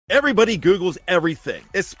Everybody Googles everything,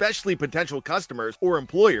 especially potential customers or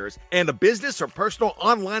employers, and a business or personal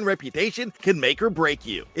online reputation can make or break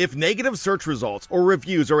you. If negative search results or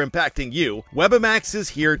reviews are impacting you, Webamax is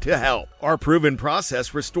here to help. Our proven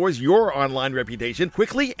process restores your online reputation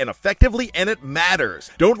quickly and effectively, and it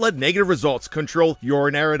matters. Don't let negative results control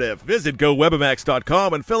your narrative. Visit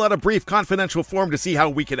GoWebamax.com and fill out a brief confidential form to see how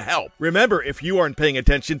we can help. Remember, if you aren't paying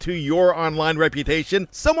attention to your online reputation,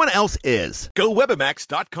 someone else is.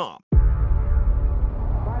 GoWebamax.com.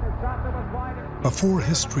 Before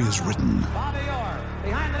history is written,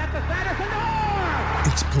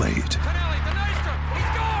 it's played.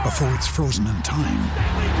 Before it's frozen in time,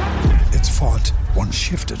 it's fought one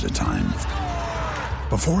shift at a time.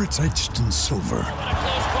 Before it's etched in silver,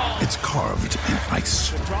 it's carved in ice.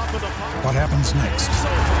 What happens next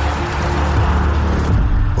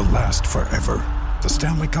will last forever. The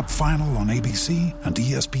Stanley Cup Final on ABC and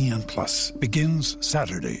ESPN Plus begins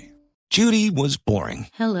Saturday. Judy was boring.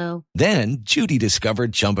 Hello. Then Judy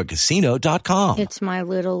discovered ChumbaCasino.com. It's my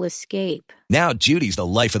little escape. Now Judy's the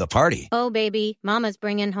life of the party. Oh, baby, mama's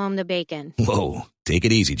bringing home the bacon. Whoa, take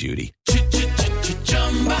it easy, Judy.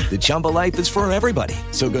 The Chumba life is for everybody.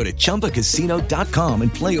 So go to ChumbaCasino.com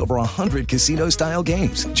and play over 100 casino-style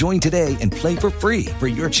games. Join today and play for free for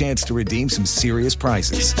your chance to redeem some serious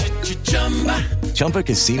prizes.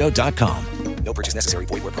 ChumbaCasino.com. No purchase necessary.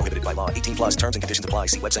 Void where prohibited by law. 18 plus terms and conditions apply.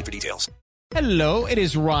 See website for details. Hello, it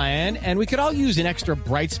is Ryan, and we could all use an extra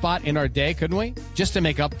bright spot in our day, couldn't we? Just to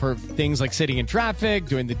make up for things like sitting in traffic,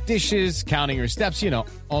 doing the dishes, counting your steps,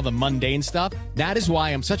 all the mundane stuff. That is why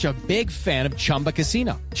I'm such a big fan of Chumba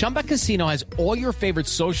Casino. Chumba Casino has all your favorite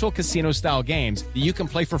social casino-style games that you can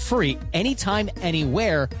play for free anytime,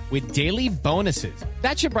 anywhere with daily bonuses.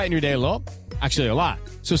 That should brighten your day a little. Actually, a lot.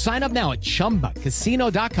 So sign up now at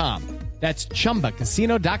ChumbaCasino.com. That's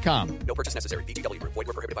ChumbaCasino.com. No purchase necessary. VGW Group. Void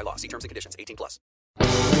where prohibited by law. See terms and conditions. 18 plus.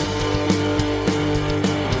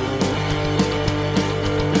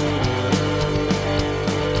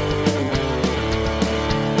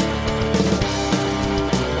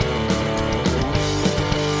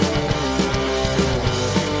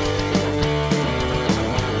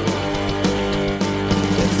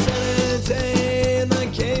 It's Saturday and the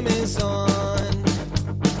game is on.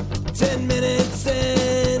 10 minutes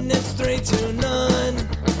in, it's 3-2 none.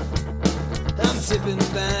 I'm sipping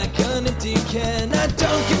back an empty can. I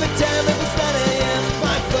don't give a damn if it's 9 a.m.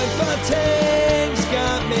 My football team's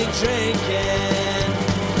got me drinking.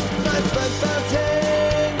 My football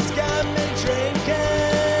team's got me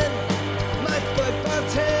drinking. My football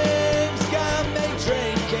team's got me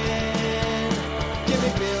drinking. Give me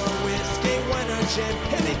beer, whiskey, wine or gin.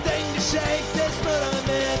 Anything to shake this mood I'm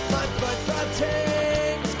in. My football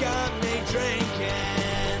team's got me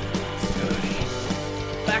drinking. Scooty.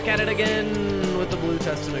 Back at it again with the Blue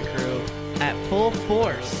Testament crew at full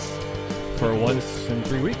force. For once in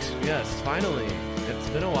 3 weeks. Yes, finally. It's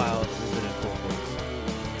been a while that we've been in full force.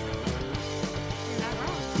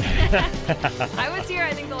 I was here,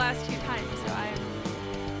 I think, the last 2 times, so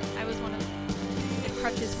I was one of the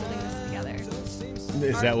crutches holding this together.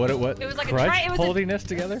 Is that what it was? It was like crutch a tri- it was holding this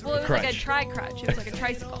together? Well, it was crutch. like a tri-crutch. It was like a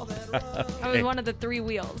tricycle. I was one of the 3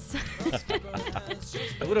 wheels.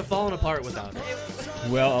 It would have fallen apart without it.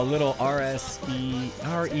 Well, a little RESPECT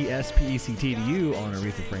to you on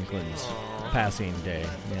Aretha Franklin's passing day.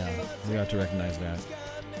 Yeah, we have to recognize that.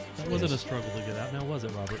 That wasn't a struggle to get out now, was it,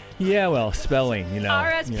 Robert? Yeah, well, spelling,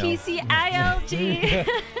 RSPCILG.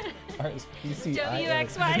 WXYZ.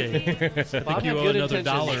 I think you owe another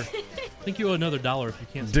 $1. I think you owe another $1 if you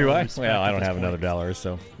can't. Do I? Respect Well, I at don't this have point. another $1,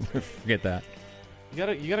 so forget that.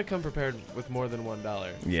 You gotta come prepared with more than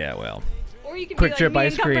 $1. Yeah, well. Or you can Quick be Trip like me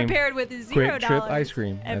ice and come cream. prepared with $0. Quick Trip ice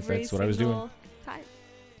cream. every That's what I was doing. single time.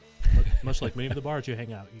 Much like many of the bars you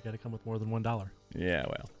hang out, you got to come with more than $1. Yeah,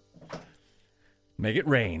 well. Make it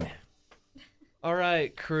rain. All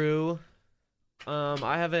right, crew.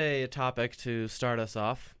 I have a topic to start us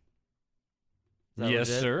off. Is that Yes,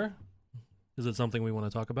 legit? sir. Is it something we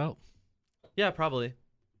want to talk about? Yeah, probably.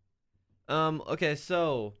 Okay,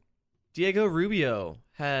 so Diego Rubio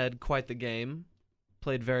had quite the game.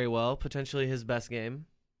 Played very well, potentially his best game.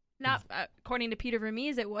 Not according to Peter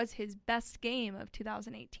Vermees, it was his best game of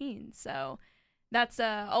 2018. So that's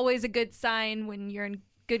always a good sign when you're in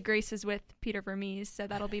good graces with Peter Vermees. So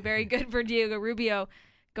that'll be very good for Diego Rubio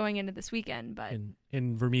going into this weekend. But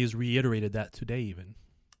and Vermees reiterated that today even.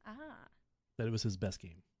 That it was his best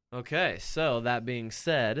game. Okay, so that being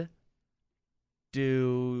said,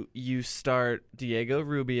 do you start Diego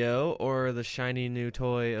Rubio or the shiny new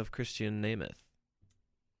toy of Christian Namath?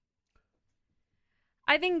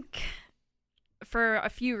 I think for a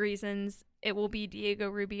few reasons, it will be Diego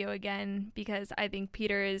Rubio again, because I think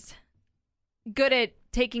Peter is good at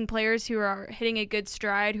taking players who are hitting a good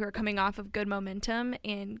stride, who are coming off of good momentum,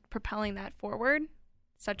 and propelling that forward,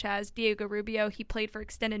 such as Diego Rubio. He played for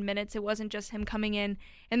extended minutes. It wasn't just him coming in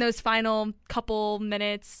those final couple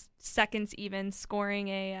minutes, seconds even, scoring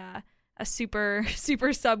a super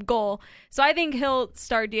sub goal. So I think he'll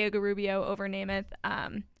start Diego Rubio over Namath.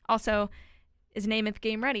 Also, is Namath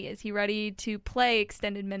game ready? Is he ready to play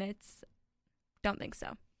extended minutes? Don't think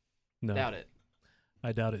so. No. Doubt it.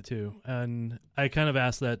 I doubt it too. And I kind of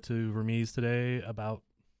asked that to Vermees today about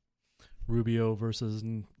Rubio versus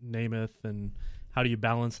Namath and how do you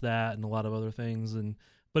balance that and a lot of other things.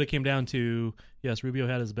 But it came down to, yes, Rubio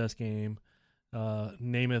had his best game.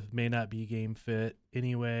 Namath may not be game fit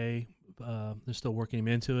anyway. They're still working him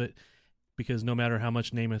into it, because no matter how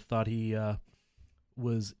much Namath thought he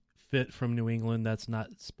was fit from New England, that's not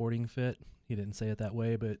sporting fit. He didn't say it that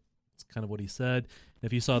way, but it's kind of what he said.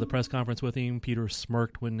 If you saw the press conference with him, Peter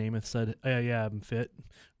smirked when Namath said, yeah, I'm fit,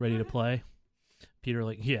 ready to play. Peter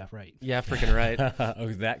yeah, right. Yeah, freaking right. Oh,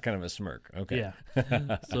 that kind of a smirk. Okay.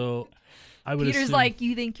 Yeah. So I would Peter's assume, like,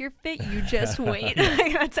 you think you're fit, you just wait.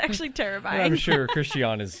 That's actually terrifying. I'm sure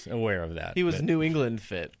Christian is aware of that. He was New England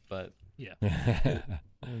fit, but yeah.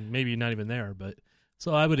 Maybe not even there, but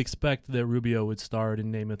so I would expect that Rubio would start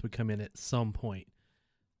and Namath would come in at some point.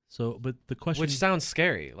 So, but the question, which sounds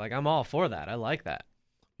scary. Like, I'm all for that. I like that.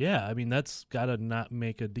 Yeah, I mean, that's got to not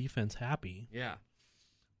make a defense happy. Yeah.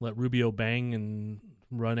 Let Rubio bang and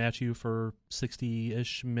run at you for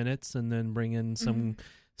 60-ish minutes and then bring in some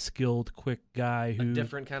skilled, quick guy who... A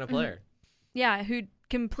different kind of player. Yeah, who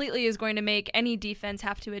completely is going to make any defense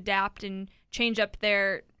have to adapt and change up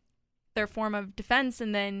their form of defense.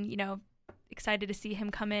 And then, excited to see him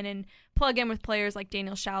come in and plug in with players like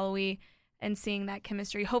Daniel Shallowy and seeing that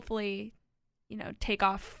chemistry hopefully, take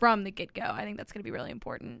off from the get-go. I think that's going to be really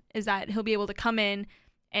important, is that he'll be able to come in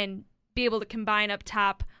and be able to combine up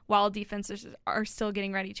top while defenses are still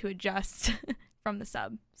getting ready to adjust from the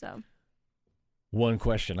sub. So, one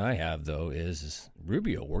question I have, though, is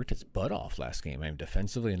Rubio worked his butt off last game. I mean,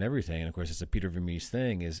 defensively and everything. And, of course, it's a Peter Vermees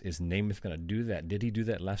thing. Is Namath going to do that? Did he do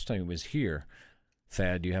that last time he was here?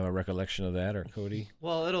 Thad, do you have a recollection of that, or Cody?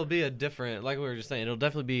 Well, it'll be a different, like we were just saying, it'll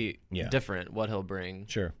definitely be different what he'll bring.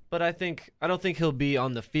 Sure. But I don't think he'll be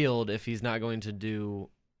on the field if he's not going to do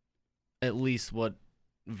at least what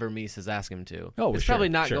Vermees has asked him to. Oh, it's probably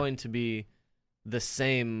not going to be the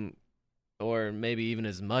same or maybe even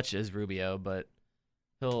as much as Rubio, but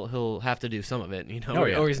he'll have to do some of it,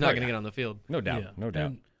 or he's not going to get on the field. No doubt, no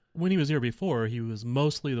doubt. And when he was here before, he was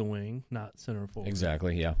mostly the wing, not center forward.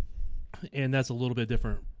 Exactly, yeah. And that's a little bit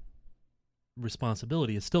different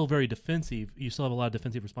responsibility. It's still very defensive. You still have a lot of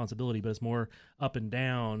defensive responsibility, but it's more up and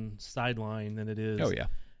down sideline than it is,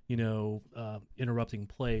 interrupting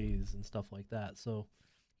plays and stuff like that. So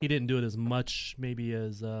he didn't do it as much maybe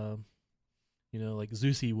as, like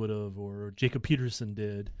Zusi would have or Jacob Peterson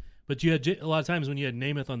did. But you had a lot of times when you had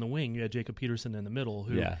Namath on the wing, you had Jacob Peterson in the middle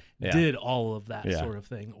who did all of that sort of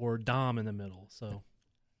thing, or Dom in the middle. So.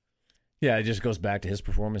 Yeah, it just goes back to his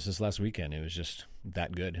performance this last weekend. It was just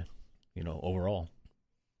that good, overall.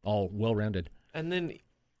 All well-rounded. And then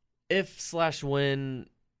if/when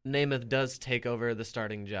Namath does take over the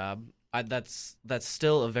starting job, that's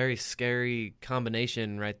still a very scary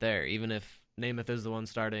combination right there, even if Namath is the one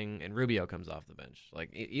starting and Rubio comes off the bench.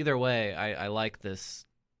 Like, either way, I like this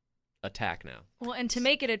attack now. Well, and to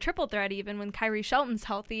make it a triple threat even when Kyrie Shelton's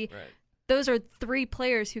healthy, those are three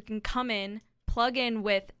players who can come in, plug in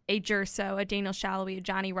with a Jerso, a Daniel Shallowy, a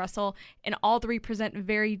Johnny Russell, and all three present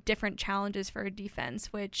very different challenges for a defense,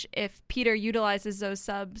 which if Peter utilizes those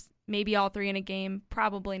subs, maybe all three in a game,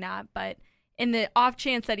 probably not. But in the off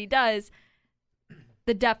chance that he does,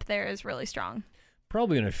 the depth there is really strong.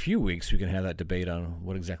 Probably in a few weeks we can have that debate on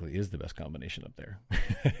what exactly is the best combination up there.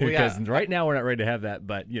 Because right now we're not ready to have that,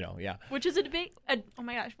 but, Which is a debate. Oh,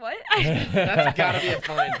 my gosh, what? That's got to be a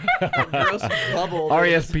fine. Gross bubble.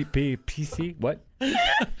 RESPPC, what?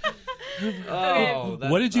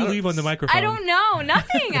 What did you leave on the microphone? I don't know.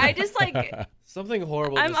 Nothing. I just, something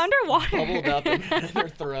horrible. I'm underwater. Bubbled up in your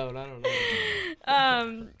throat. I don't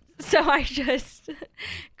know. So I just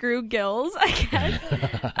grew gills, I guess.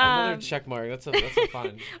 Another check mark. That's a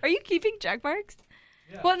fine. Are you keeping check marks?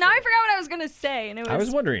 Yeah, well, now I forgot what I was going to say. And it was I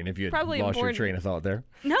was wondering if you had lost important. Your train of thought there.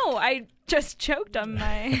 No, I just choked on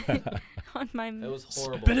my... It was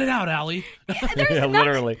horrible. Spit it out, Allie. Yeah,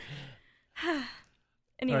 literally.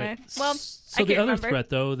 Anyway, right. Well, so the other threat,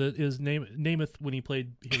 though, that is Namath when he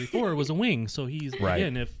played here before was a wing. So he's,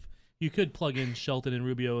 again, if you could plug in Shelton and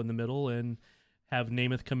Rubio in the middle and have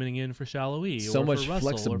Namath coming in for Shallowy So or much for Russell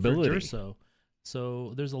flexibility. or for Jerso.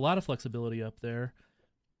 So there's a lot of flexibility up there.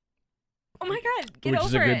 Oh my God, get Which over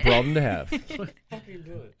is a good it. problem to have.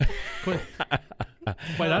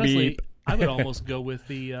 Quite honestly, Beep. I would almost go with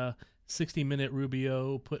the 60-minute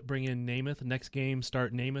Rubio, bring in Namath. Next game,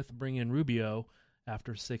 start Namath, bring in Rubio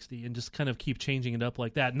after 60, and just kind of keep changing it up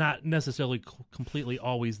like that. Not necessarily completely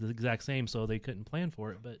always the exact same, so they couldn't plan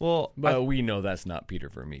for it. But But we know that's not Peter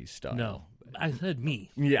Vermees style. no, I said me.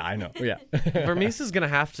 Yeah, I know. Yeah. Vermees is going to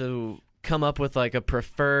have to come up with like a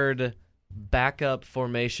preferred backup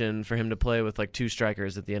formation for him to play with like 2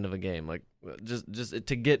 strikers at the end of a game, like just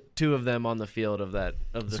to get 2 of them on the field of the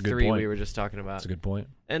a good 3 point. we were just talking about. That's a good point.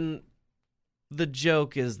 And the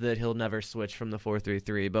joke is that he'll never switch from the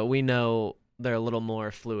 4-3-3, but we know they're a little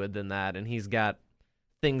more fluid than that, and he's got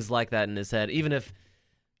things like that in his head. Even if,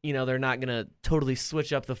 they're not going to totally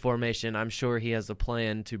switch up the formation, I'm sure he has a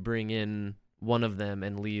plan to bring in one of them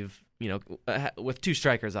and leave, with 2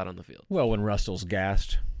 strikers out on the field. Well, when Russell's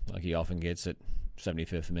gassed, like he often gets at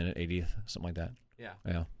 75th minute, 80th, something like that.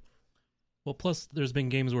 Yeah. Well, plus there's been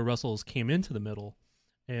games where Russell's came into the middle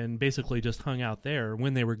and basically just hung out there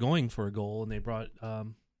when they were going for a goal, and they brought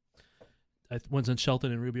wasn't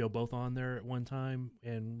Shelton and Rubio both on there at one time,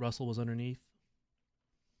 and Russell was underneath.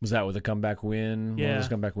 Was that with a comeback win? Yeah. One of those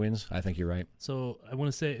comeback wins? I think you're right. So I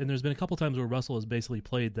want to say, and there's been a couple times where Russell has basically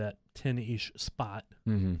played that 10-ish spot.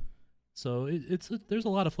 Mm-hmm. So there's a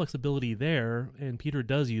lot of flexibility there, and Peter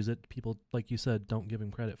does use it. People, like you said, don't give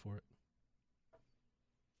him credit for it.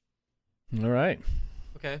 All right.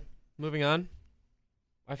 Okay, moving on.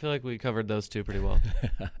 I feel like we covered those 2 pretty well.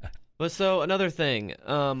 But so another thing,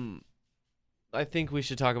 I think we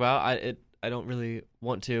should talk about. I don't really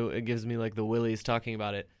want to. It gives me like the willies talking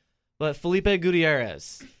about it. But Felipe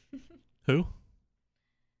Gutierrez. Who?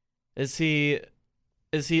 Is he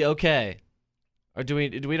okay? Or do we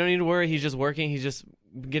don't need to worry? He's just working. He's just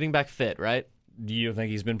getting back fit, right? Do you think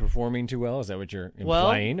he's been performing too well? Is that what you're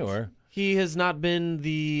implying? Or he has not been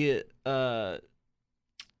the a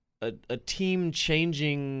team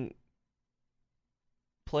changing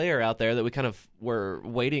player out there that we kind of were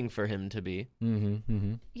waiting for him to be. Mm-hmm.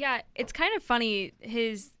 Mm-hmm. Yeah, it's kind of funny,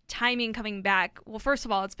 his timing coming back. Well, first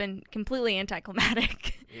of all, it's been completely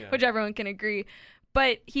anticlimactic, which everyone can agree.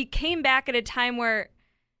 But he came back at a time where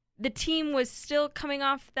the team was still coming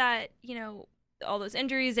off that, all those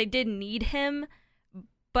injuries. They did need him.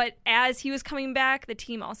 But as he was coming back, the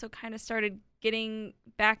team also kind of started getting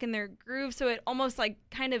back in their groove. So it almost like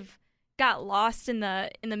kind of got lost in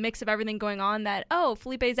the mix of everything going on, that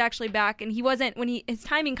Felipe's actually back, and he wasn't, when his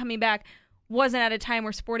timing coming back wasn't at a time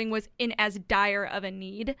where Sporting was in as dire of a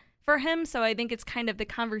need for him. So I think it's kind of the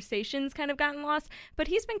conversations kind of gotten lost, but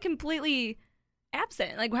he's been completely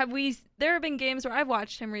absent. Like there have been games where I've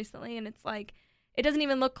watched him recently, and it's like it doesn't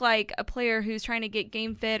even look like a player who's trying to get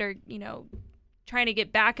game fit or trying to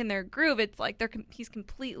get back in their groove. It's like he's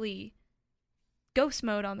completely ghost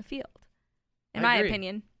mode on the field, in my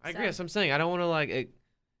opinion. I agree. That's what I'm saying. I don't want to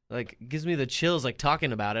it gives me the chills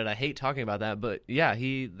talking about it. I hate talking about that, but yeah,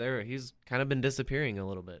 he's kind of been disappearing a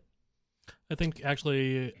little bit. I think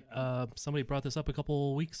actually somebody brought this up a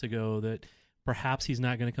couple weeks ago, that perhaps he's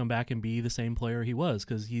not going to come back and be the same player he was,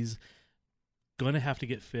 because he's going to have to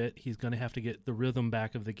get fit. He's going to have to get the rhythm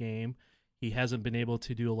back of the game. He hasn't been able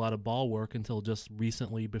to do a lot of ball work until just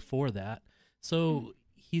recently before that. So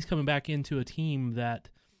he's coming back into a team that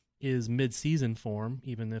is mid-season form,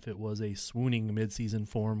 even if it was a swooning mid-season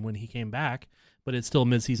form when he came back, but it's still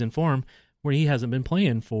mid-season form where he hasn't been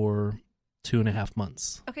playing for 2.5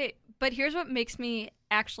 months. Okay, but here's what makes me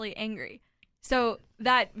actually angry. So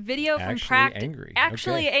that video from practice,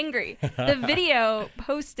 angry. The video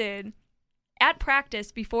posted at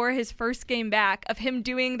practice before his first game back of him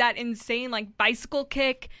doing that insane bicycle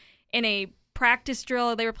kick in a practice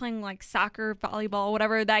drill. They were playing soccer, volleyball,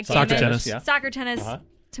 whatever that game is. Tennis. Yeah. Soccer, tennis,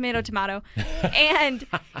 tomato. And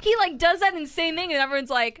he does that insane thing, and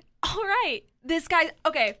everyone's like, all right, this guy,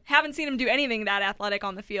 okay, haven't seen him do anything that athletic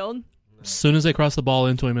on the field. As soon as they cross the ball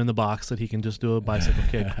into him in the box, that he can just do a bicycle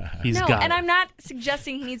kick. He's got it. I'm not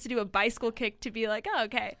suggesting he needs to do a bicycle kick to be like, oh,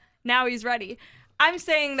 okay, now he's ready. I'm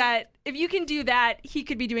saying that if you can do that, he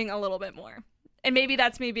could be doing a little bit more. And maybe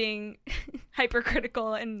that's me being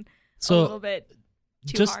hypercritical and a little bit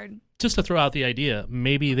too hard. Just to throw out the idea,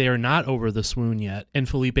 maybe they are not over the swoon yet, and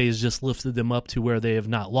Felipe has just lifted them up to where they have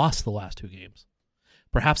not lost the last 2 games.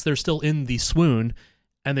 Perhaps they're still in the swoon,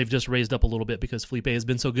 and they've just raised up a little bit because Felipe has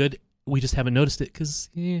been so good. We just haven't noticed it because,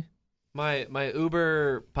 My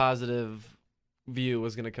uber positive view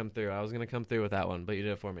was going to come through. I was going to come through with that one, but you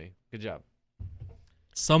did it for me. Good job.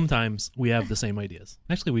 Sometimes we have the same ideas.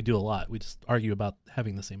 Actually, we do a lot. We just argue about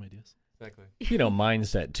having the same ideas. Exactly.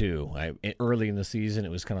 Mindset too. Early in the season,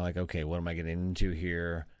 it was kind of like, okay, what am I getting into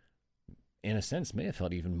here? In a sense, may have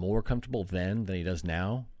felt even more comfortable then than he does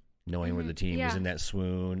now, knowing where the team was in that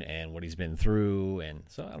swoon and what he's been through. And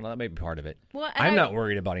so I don't know, that may be part of it. Well, I'm not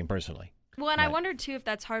worried about him personally. Well, and I wondered, too, if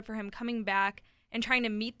that's hard for him coming back and trying to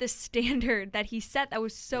meet the standard that he set that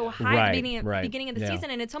was so high at the beginning of the season.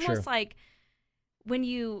 And it's almost like when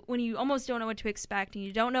you almost don't know what to expect and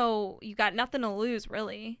you don't know, you got nothing to lose,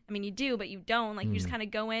 really. I mean, you do, but you don't. Like, you just kind of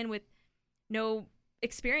go in with no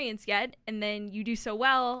experience yet, and then you do so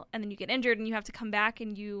well, and then you get injured, and you have to come back,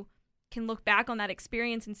 and you can look back on that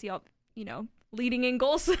experience and see all, leading in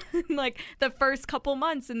goals in like the first couple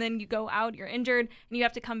months, and then you go out, you're injured, and you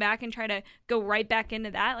have to come back and try to go right back into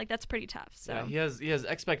that. Like, that's pretty tough. So yeah, he has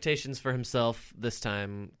expectations for himself this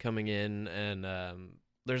time coming in, and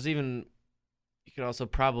there's even, you could also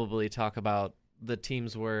probably talk about the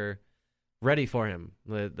teams were ready for him.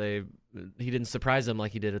 He didn't surprise them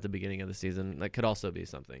like he did at the beginning of the season. That could also be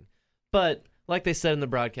something. But like they said in the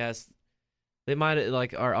broadcast, they might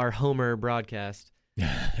like our Homer broadcast.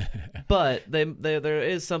 But there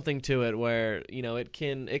is something to it where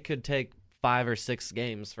it could take 5 or 6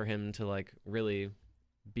 games for him to like really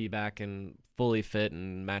be back and fully fit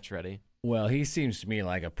and match ready. Well, he seems to me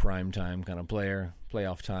like a primetime kind of player.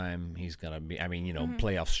 Playoff time, he's going to be,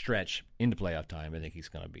 playoff stretch into playoff time, I think he's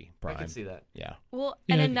going to be prime. I can see that. Yeah. Well,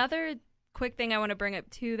 and another quick thing I want to bring up,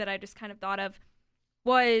 too, that I just kind of thought of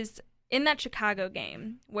was in that Chicago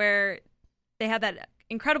game where they had that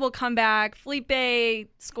incredible comeback. Felipe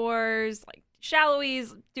scores, like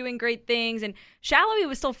Shallowy's doing great things, and Shallowy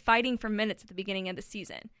was still fighting for minutes at the beginning of the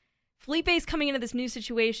season. Felipe's coming into this new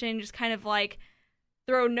situation, just kind of like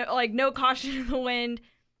throw no caution in the wind.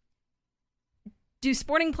 Do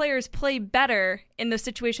Sporting players play better in those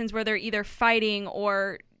situations where they're either fighting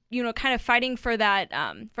or kind of fighting for that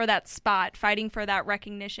spot, fighting for that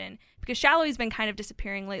recognition? Because Shallowy's been kind of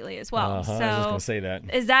disappearing lately as well. So I was just going to say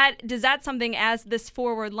that. Does that something, as this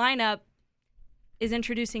forward lineup is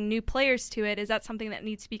introducing new players to it, is that something that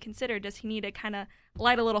needs to be considered? Does he need to kind of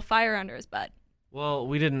light a little fire under his butt? Well,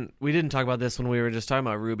 we didn't talk about this when we were just talking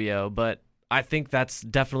about Rubio, but I think that's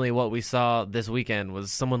definitely what we saw this weekend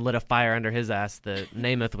was someone lit a fire under his ass that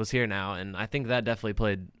Namath was here now, and I think that definitely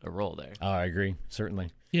played a role there. Oh, I agree, certainly.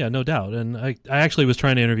 Yeah, no doubt. And I actually was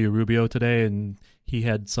trying to interview Rubio today, and he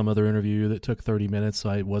had some other interview that took 30 minutes, so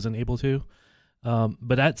I wasn't able to.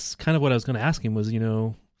 But that's kind of what I was going to ask him was,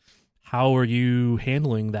 how are you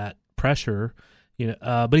handling that pressure?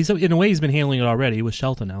 But in a way, he's been handling it already with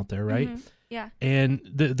Shelton out there, right? Mm-hmm. Yeah. And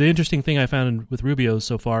the interesting thing I found with Rubio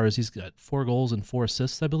so far is he's got 4 goals and 4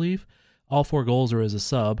 assists, I believe. All 4 goals are as a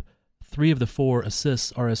sub. 3 of the 4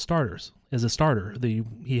 assists are as starters. As a starter,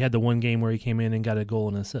 he had the one game where he came in and got a goal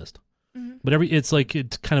and an assist. Mm-hmm. But it's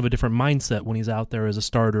kind of a different mindset when he's out there as a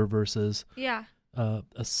starter versus a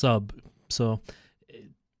sub. So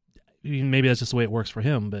maybe that's just the way it works for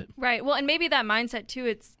him. But right. Well, and maybe that mindset too.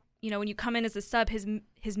 It's when you come in as a sub,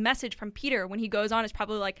 his message from Peter when he goes on is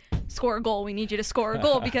probably like, score a goal. We need you to score a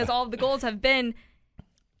goal, because all of the goals have been,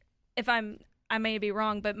 I may be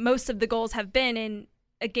wrong, but most of the goals have been in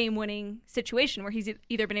a game-winning situation where he's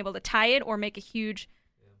either been able to tie it or make a huge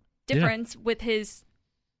difference with his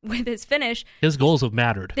finish. His goals have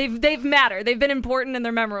mattered. They've mattered. They've been important and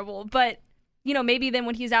they're memorable. But maybe then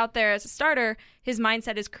when he's out there as a starter, his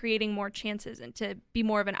mindset is creating more chances and to be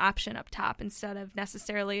more of an option up top instead of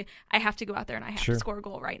necessarily I have to go out there and I have to score a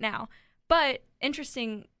goal right now. But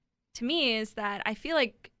interesting to me is that I feel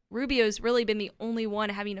like Rubio's really been the only one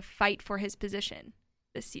having to fight for his position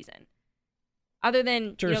this season. Other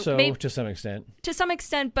than Gerso, to some extent. To some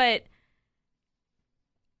extent, but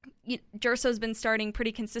Gerso's been starting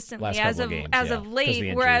pretty consistently as of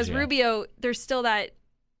late. Whereas Rubio, there's still that.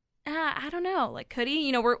 I don't know. Like, could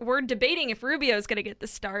he? We're debating if Rubio's going to get the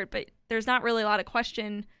start, but there's not really a lot of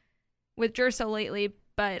question with Gerso lately.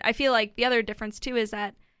 But I feel like the other difference too is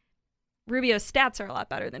that Rubio's stats are a lot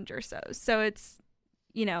better than Gerso's. So it's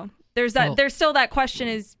there's that. There's still that question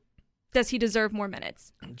is, does he deserve more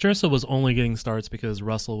minutes? Gerso was only getting starts because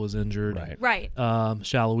Russell was injured. Right.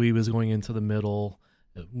 Shallowy was going into the middle.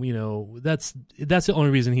 That's the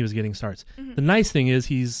only reason he was getting starts. Mm-hmm. The nice thing is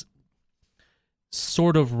he's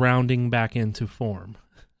sort of rounding back into form.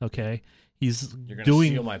 Okay, you're going to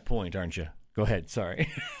steal my point, aren't you? Go ahead. Sorry.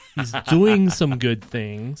 He's doing some good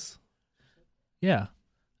things. Yeah,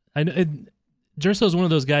 Gerso is one of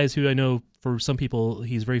those guys who I know for some people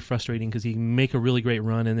he's very frustrating because he can make a really great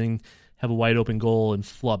run and then have a wide open goal and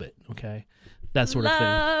flub it. Okay, that sort of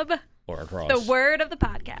thing. Or across. The word of the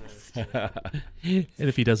podcast. And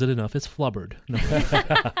if he does it enough, it's flubbered. No.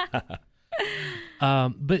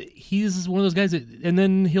 But he's one of those guys that, and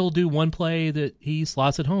then he'll do one play that he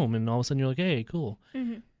slots at home, and all of a sudden you're like, hey, cool.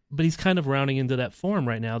 Mm-hmm. But he's kind of rounding into that form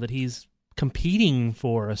right now that he's competing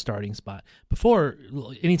for a starting spot. Before,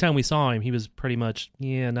 anytime we saw him, he was pretty much,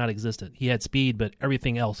 not existent. He had speed, but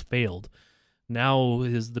everything else failed. Now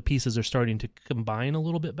the pieces are starting to combine a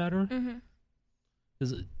little bit better. Mm-hmm.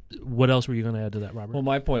 What else were you going to add to that, Robert? Well,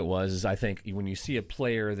 my point was I think when you see a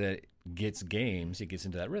player that gets games, he gets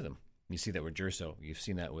into that rhythm. You see that with Gerso. You've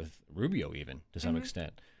seen that with Rubio even to some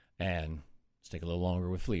extent. And let's take a little longer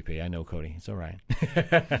with Felipe. I know, Cody. It's all right.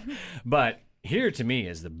 But here to me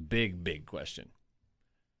is the big, big question.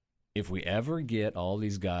 If we ever get all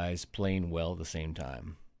these guys playing well at the same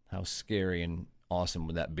time, how scary and awesome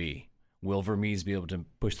would that be? Will Vermees be able to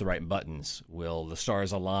push the right buttons? Will the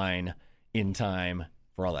stars align in time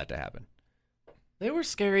for all that to happen? They were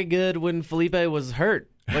scary good when Felipe was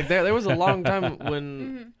hurt. Like there was a long time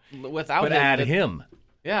when without but him. add him.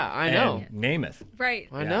 Yeah, I know. Namath. Right.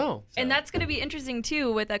 I know. And that's going to be interesting,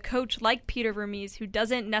 too, with a coach like Peter Vermees, who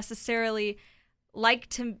doesn't necessarily like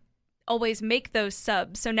to always make those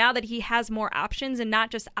subs. So now that he has more options, and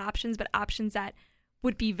not just options, but options that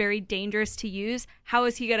would be very dangerous to use, how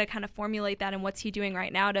is he going to kind of formulate that, and what's he doing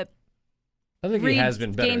right now to I think he read has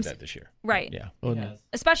been better games? at that this year. Right. Yeah.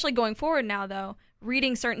 Especially going forward now, though,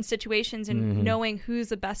 reading certain situations and knowing who's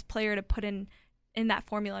the best player to put in that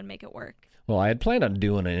formula and make it work. Well, I had planned on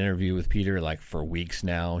doing an interview with Peter like for weeks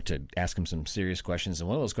now to ask him some serious questions. And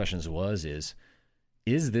one of those questions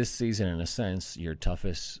is this season, in a sense, your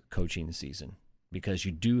toughest coaching season? Because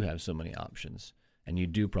you do have so many options, and you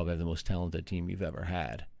do probably have the most talented team you've ever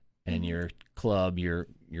had. And your club, your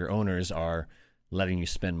owners are letting you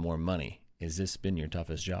spend more money. Has this been your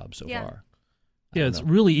toughest job so far? Yeah, it's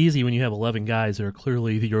really easy when you have 11 guys that are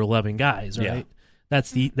clearly your 11 guys, right? Yeah.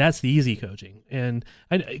 That's the easy coaching. And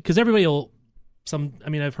because everybody will,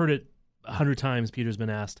 I've heard it 100 times. Peter's been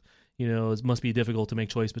asked, it must be difficult to make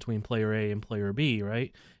choice between player A and player B,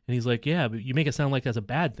 right? And he's like, yeah, but you make it sound like that's a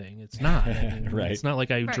bad thing. It's not. Right. It's not like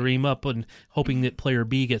I dream up and hoping that player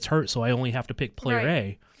B gets hurt, so I only have to pick player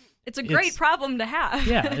A. It's a great problem to have.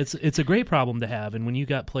 Yeah, it's a great problem to have. And when you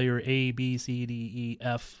got player A, B, C, D, E,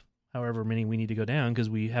 F, however many we need to go down, because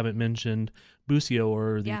we haven't mentioned Busio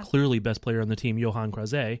or the clearly best player on the team, Johan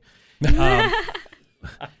Krause,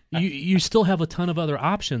 you still have a ton of other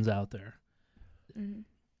options out there. Mm-hmm.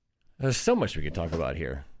 There's so much we could talk about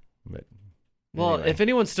here. But well, anyway. if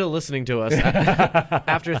anyone's still listening to us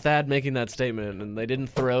after Thad making that statement and they didn't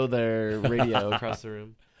throw their radio across the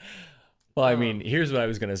room. Well, here's what I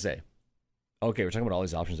was going to say. Okay, we're talking about all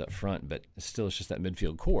these options up front, but still it's just that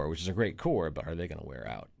midfield core, which is a great core, but are they going to wear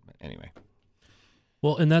out? Anyway.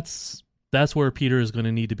 Well, and that's where Peter is going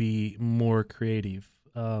to need to be more creative.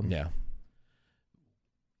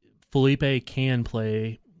 Felipe can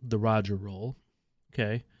play the Roger role.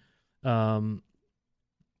 Okay.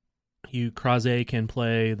 Krause can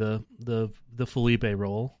play the Felipe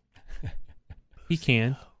role. He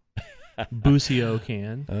can. Busio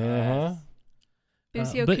can.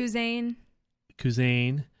 Busio,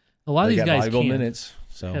 Kuzain. A lot of these guys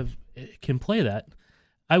can play that.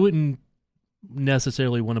 I wouldn't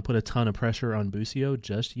necessarily want to put a ton of pressure on Busio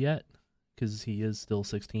just yet because he is still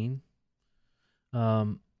 16.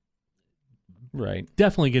 Right.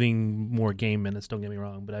 Definitely getting more game minutes, don't get me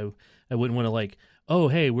wrong, but I wouldn't want to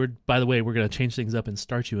we're going to change things up and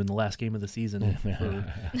start you in the last game of the season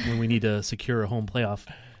when we need to secure a home playoff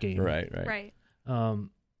game. Right. I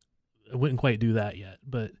wouldn't quite do that yet,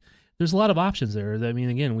 but there's a lot of options there.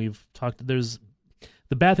 Again, we've talked, there's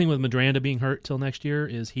the bad thing with Medranda being hurt till next year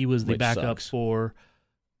is he was the backup for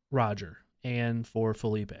Roger and for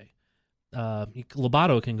Felipe.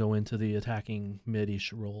 Lobato can go into the attacking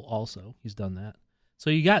mid-ish role also. He's done that. So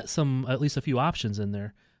you got at least a few options in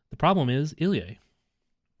there. The problem is Ilie.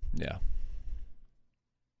 Yeah.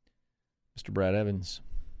 Mr. Brad Evans.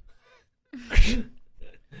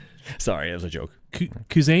 Sorry, that was a joke.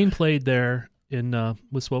 Kuzain played there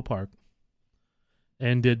with Swope Park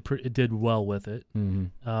and did well with it.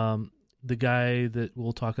 Mm-hmm. The guy that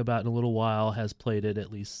we'll talk about in a little while has played it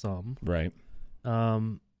at least some. Right.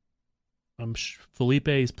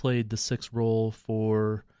 Felipe's played the 6th role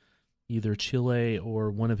for either Chile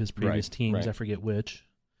or one of his previous teams. Right. I forget which.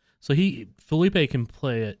 So Felipe can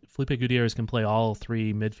play it. Felipe Gutierrez can play all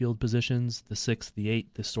 3 midfield positions, the 6, the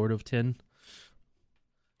 8, the sort of 10.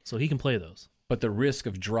 So he can play those. But the risk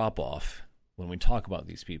of drop-off when we talk about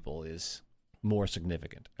these people is more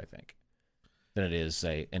significant, I think, than it is,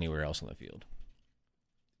 say, anywhere else on the field.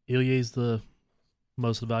 Ilie's the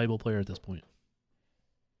most valuable player at this point.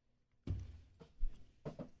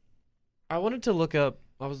 I wanted to look up.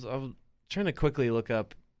 I was trying to quickly look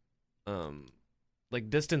up, like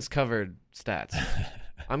distance covered stats.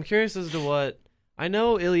 I'm curious as to what I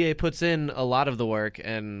know. Ilie puts in a lot of the work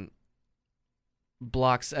and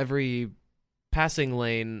blocks every passing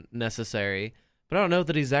lane necessary, but I don't know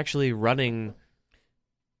that he's actually running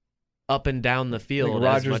up and down the field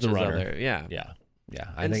like as much the as runner. other. Yeah.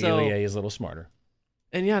 I And think so- Ilie is a little smarter.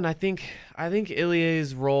 And yeah, and I think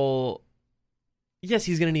Ilie's role. Yes,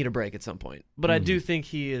 he's going to need a break at some point, but I do think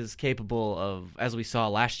he is capable of, as we saw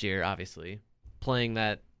last year, obviously, playing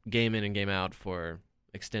that game in and game out for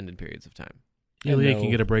extended periods of time. Ilie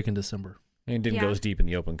can get a break in December. And he didn't go as deep in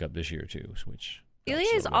the Open Cup this year, too, which... Ilie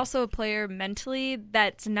is also a player mentally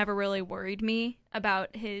that's never really worried me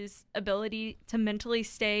about his ability to mentally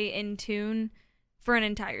stay in tune for an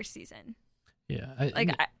entire season. Yeah.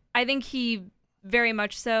 I think he very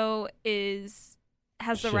much so has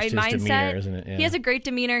the It's right just his mindset. demeanor, isn't it? Yeah. He has a great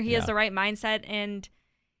demeanor. He has Yeah. the right mindset, and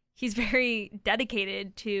he's very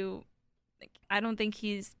dedicated to. I don't think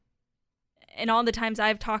he's. In all the times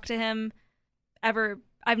I've talked to him,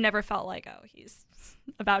 I've never felt like, oh, he's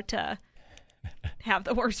about to have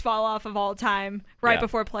the worst fall off of all time right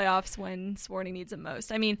before playoffs when Sporting needs him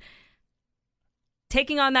most. I mean,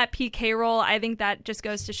 taking on that PK role, I think that just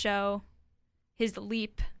goes to show his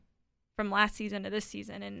leap from last season to this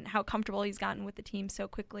season and how comfortable he's gotten with the team so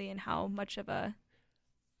quickly and how much of a...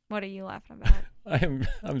 What are you laughing about?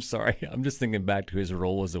 I'm sorry. I'm just thinking back to his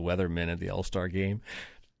role as a weatherman at the All-Star game.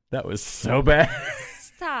 That was so bad.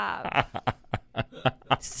 Stop.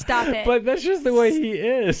 Stop it. But that's just the way he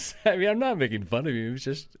is. I mean, I'm not making fun of him. It's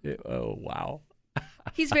just, oh, wow.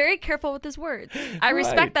 He's very careful with his words. I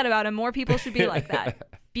respect that about him. More people should be like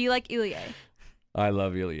that. Be like Ilie. I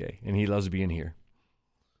love Ilie, and he loves being here.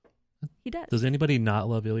 He does. Does anybody not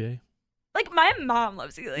love Ilie? Like, my mom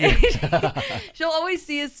loves Ilie. She'll always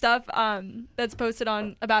see his stuff that's posted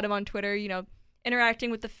about him on Twitter, you know,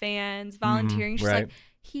 interacting with the fans, volunteering. She's like,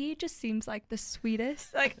 he just seems like the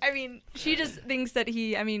sweetest. Like, I mean, she just thinks that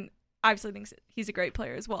obviously thinks he's a great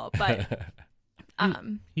player as well. But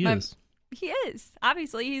he is. He is.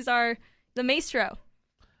 Obviously, he's the maestro,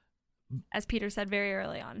 as Peter said very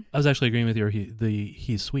early on. I was actually agreeing with you.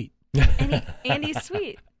 He's sweet. And he's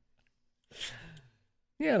sweet.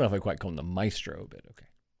 Yeah, I don't know if I quite call him the maestro, but okay.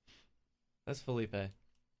 That's Felipe.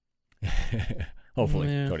 Hopefully,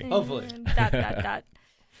 Yeah. Cody. Hopefully. Dot.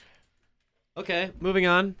 Okay, moving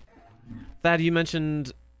on. Thad, you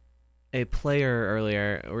mentioned a player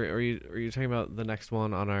earlier. Were you talking about the next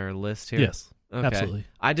one on our list here? Yes, Okay. absolutely.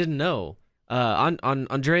 I didn't know. On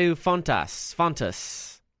Andreu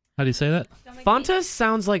Fontas. How do you say that? Fontas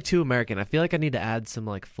sounds like too American. I feel like I need to add some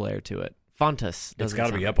like flair to it. Fontas. It's got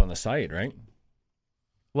to be up on the site, right?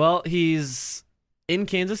 Well, he's in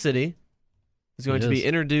Kansas City. He's going to be is.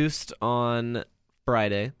 introduced on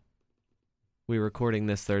Friday. We're recording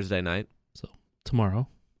this Thursday night. So tomorrow.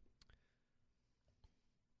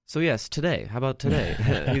 So yes, today. How about today?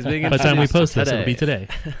 He's being By the time we introduced post this, it'll be today.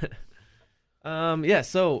 Yeah,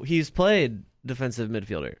 so he's played defensive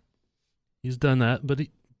midfielder. He's done that, but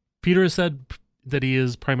Peter has said that he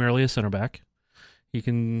is primarily a center back. He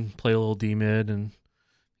can play a little D-mid, and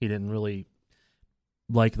he didn't really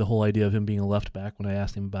like the whole idea of him being a left back when I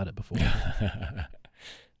asked him about it before.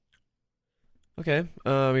 Okay.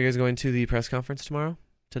 Are you guys going to the press conference tomorrow?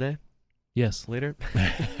 Today? Yes. Later?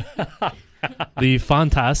 The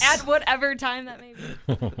Fontas. At whatever time that may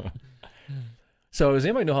be. So does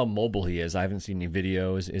anybody know how mobile he is? I haven't seen any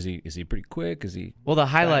videos. Is he pretty quick? Is he? Well, the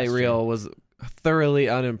highlight fast? reel was thoroughly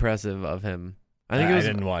unimpressive of him. I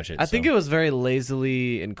didn't watch it. I think it was very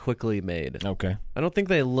lazily and quickly made. Okay. I don't think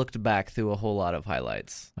they looked back through a whole lot of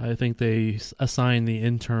highlights. I think they assigned the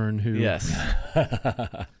intern who Yes.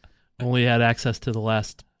 only had access to the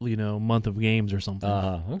last month of games or something.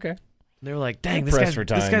 Okay. They were like, dang, Press this for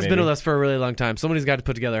guy's time, been maybe. with us for a really long time. Somebody's got to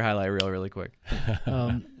put together a highlight reel really quick.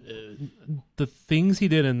 The things he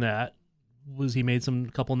did in that was he made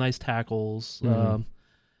a couple nice tackles. Mhm.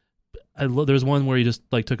 There's one where he just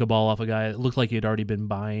took a ball off a guy. It looked like he had already been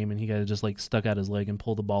by him, and he got just stuck out his leg and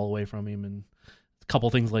pulled the ball away from him, and a couple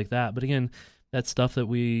things like that. But again, that's stuff that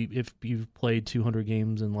if you've played 200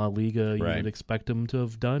 games in La Liga, you Right. would expect him to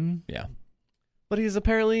have done. Yeah. But he's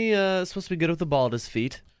apparently supposed to be good with the ball at his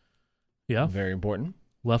feet. Yeah, Very important.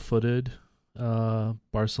 left-footed.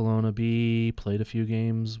 Barcelona B, played a few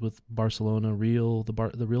games with Barcelona Real.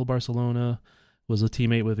 The Real Barcelona was a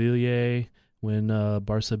teammate with Ilie when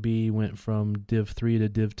Barca B went from Div 3 to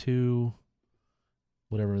Div 2,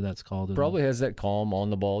 whatever that's called. Probably has that calm on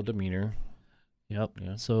the ball demeanor. Yep.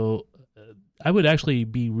 Yeah. So I would actually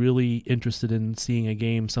be really interested in seeing a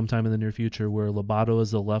game sometime in the near future where Lobato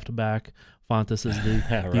is the left back, Fontes is the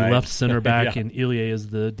Right. left center back, Yeah. and Ilie is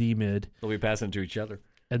the D mid. They'll be passing to each other.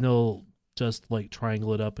 And they'll just like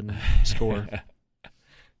triangle it up and score.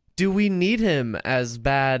 Do we need him as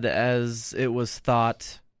bad as it was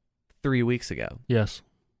thought 3 weeks ago? Yes.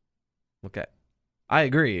 Okay. I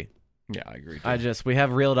agree. Yeah, I agree. Too. We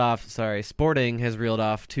have reeled off, Sporting has reeled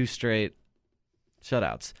off 2 straight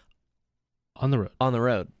shutouts On the road. on the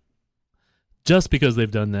road. Just because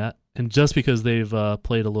they've done that, and just because they've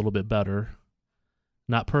played a little bit better,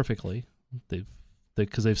 not perfectly,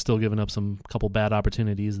 because they've still given up some couple bad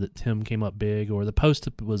opportunities that Tim came up big, or the post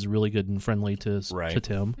was really good and friendly to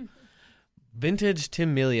Tim. Vintage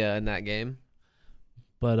Tim Melia in that game.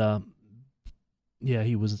 But yeah,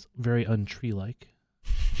 he was very untree-like.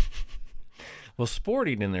 Well,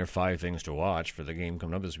 Sporting in their 5 things to watch for the game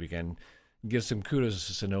coming up this weekend gives some kudos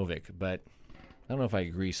to Sinovic, but I don't know if I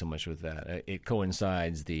agree so much with that. It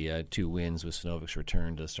coincides the 2 wins with Sinovic's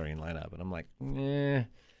return to the starting lineup, and I'm like,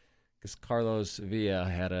 because Carlos Villa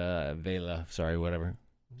had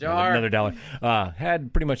Jar. another dollar,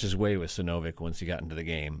 had pretty much his way with Sinovic once he got into the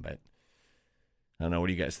game, but I don't know. What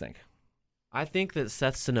do you guys think? I think that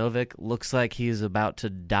Seth Sinovic looks like he's about to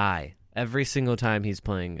die every single time he's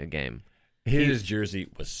playing a game. His jersey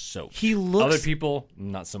was soaked. He looks. Other people,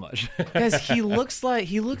 not so much. Guys, he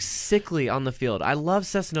looks sickly on the field. I love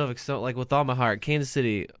Seth Sinovic so with all my heart. Kansas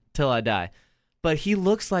City till I die, but he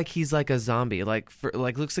looks like he's like a zombie. Looks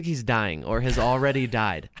like he's dying or has already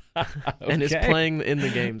died, and is playing in the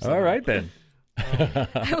games. All right then.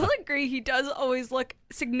 I will agree. He does always look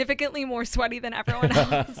significantly more sweaty than everyone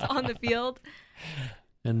else on the field.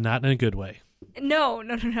 And not in a good way. No.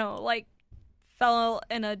 Like, fell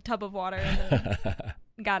in a tub of water and then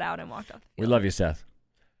got out and walked off the We field. love you, Seth.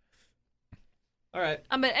 All right.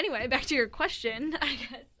 But anyway, back to your question, I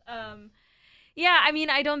guess. Yeah, I mean,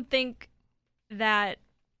 I don't think that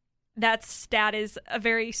stat is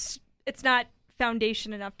it's not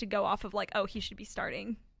foundation enough to go off of like, oh, he should be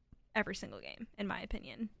starting every single game, in my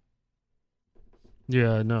opinion.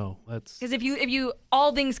 Yeah, no, that's Because if you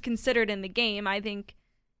all things considered in the game, I think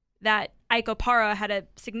that Ike Opara had a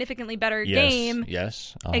significantly better game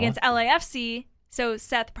against LAFC, so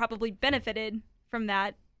Seth probably benefited from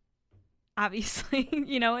that, obviously,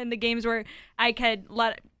 in the games where Ike had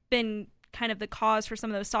been kind of the cause for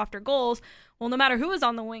some of those softer goals. Well, no matter who was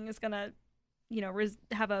on the wing is going to,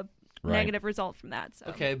 have a negative result from that. So.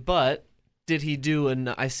 Okay, but did he do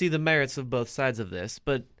I see the merits of both sides of this,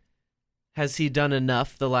 but has he done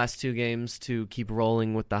enough the last 2 games to keep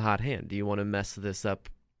rolling with the hot hand? Do you want to mess this up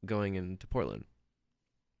going into Portland?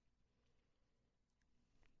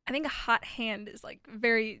 I think a hot hand is like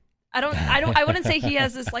very. I wouldn't say he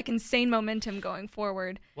has this like insane momentum going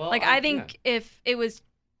forward. Well, I think if it was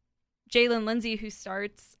Jalen Lindsey who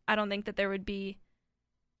starts, I don't think that there would be.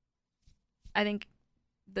 I think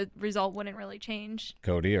the result wouldn't really change.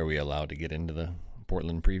 Cody, are we allowed to get into the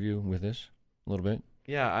Portland preview with this a little bit?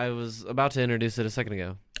 Yeah, I was about to introduce it a second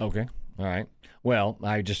ago. Okay. All right. Well,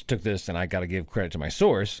 I just took this, and I got to give credit to my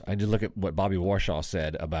source. I did look at what Bobby Warshaw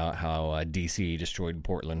said about how DC destroyed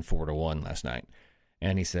Portland 4-1 last night.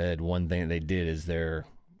 And he said one thing they did is their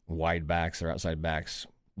wide backs, their outside backs,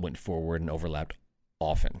 went forward and overlapped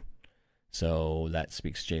often. So that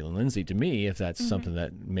speaks Jalen Lindsey to me, if that's something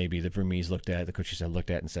that maybe the Vermees looked at, the coaches had looked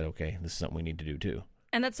at and said, okay, this is something we need to do too.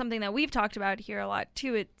 And that's something that we've talked about here a lot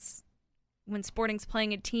too. It's when Sporting's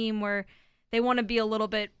playing a team where they want to be a little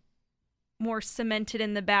bit more cemented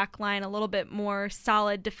in the back line, a little bit more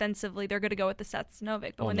solid defensively, they're going to go with the Seth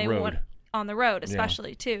Sinovic. But when they want on the road,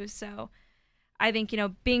 especially too. So I think,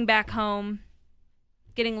 being back home,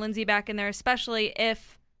 getting Lindsey back in there, especially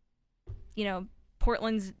if,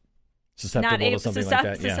 Portland's susceptible not able to something like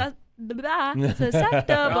that.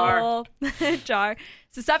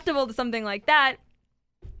 Susceptible to something like that,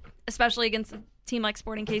 especially against a team like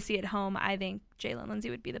Sporting KC at home. I think Jalen Lindsey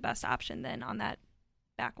would be the best option then on that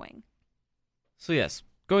back wing. So yes,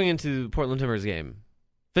 going into Portland Timbers game,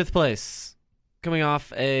 5th place, coming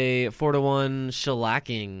off a 4-1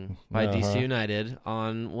 shellacking by DC United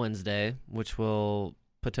on Wednesday, which will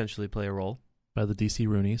potentially play a role by the DC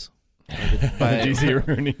Roonies. By the DC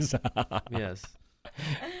Roonies. Yes.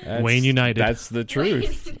 Wayne United. That's the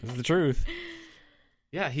truth. That's the truth.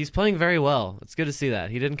 Yeah, he's playing very well. It's good to see that.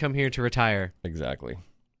 He didn't come here to retire. Exactly.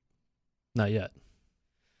 Not yet.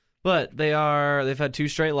 But they've had 2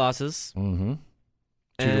 straight losses. Mm-hmm.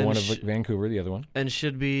 2-1 of Vancouver, the other one. And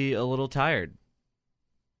should be a little tired.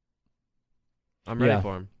 I'm ready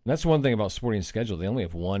for him. That's one thing about Sporting's schedule. They only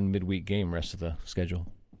have 1 midweek game rest of the schedule.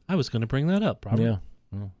 I was going to bring that up, probably. Yeah,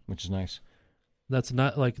 which is nice. That's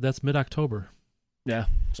that's mid-October. Yeah,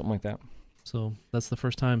 something like that. So that's the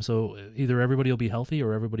first time. So either everybody will be healthy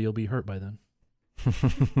or everybody will be hurt by then.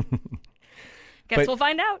 Guess we'll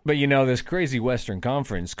find out. But this crazy Western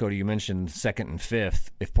Conference, Cody, you mentioned 2nd and 5th.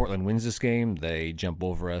 If Portland wins this game, they jump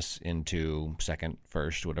over us into 2nd,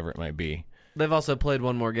 1st, whatever it might be. They've also played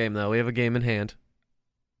one more game, though. We have a game in hand.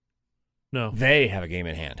 No. They have a game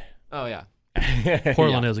in hand. Oh, yeah.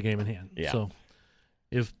 Portland has a game in hand. Yeah. So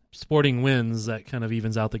if Sporting wins, that kind of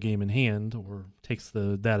evens out the game in hand or takes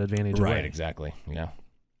that advantage away. Right, exactly. Yeah.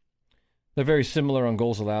 They're very similar on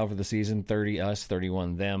goals allowed for the season, 30 us,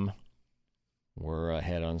 31 them. We're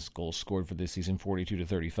ahead on goals scored for this season,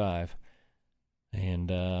 42-35.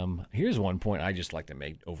 And here's one point I just like to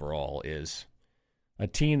make overall is a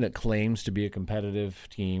team that claims to be a competitive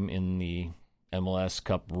team in the MLS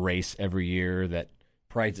Cup race every year that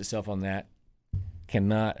prides itself on that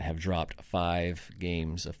cannot have dropped 5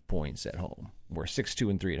 games of points at home. We're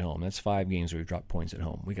 6-2-3 at home. That's 5 games where we've dropped points at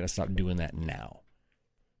home. We got to stop doing that now.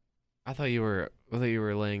 I thought you were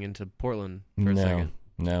laying into Portland for a second.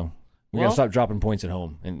 No. We got to stop dropping points at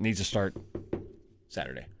home, and it needs to start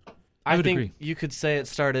Saturday. I would think agree. you could say it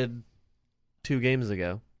started 2 games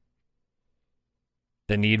ago.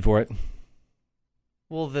 The need for it?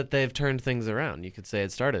 Well, that they've turned things around. You could say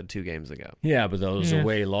it started 2 games ago. Yeah, but those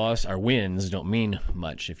away loss or wins don't mean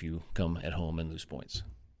much if you come at home and lose points.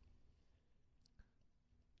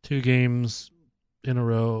 2 games in a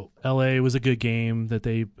row. LA was a good game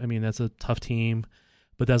that's a tough team,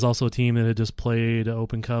 but that's also a team that had just played a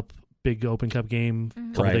big Open Cup game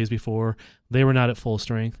a couple days before. They were not at full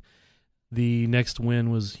strength. The next win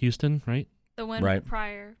was Houston, right? The win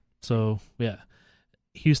prior. So, yeah.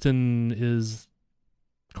 Houston is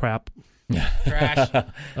crap. Trash.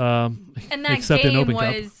 And that except in game Open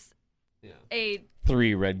Cup. was a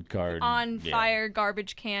 3 red card. on fire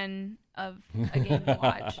garbage can of a game to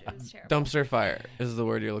watch. It was terrible. Dumpster fire is the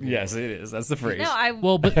word you're looking for. Yes, it is. That's the phrase. No,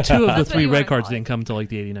 Well, but 2 of the That's what 3 you red wanna cards call it. didn't come until like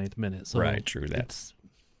the 89th minute. So Right, true that.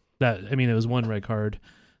 It was 1 red card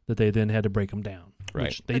that they then had to break them down. Right.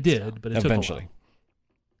 Which they did, but it Eventually. took a while.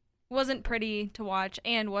 wasn't pretty to watch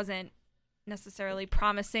and wasn't necessarily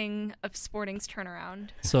promising of Sporting's turnaround.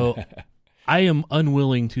 So I am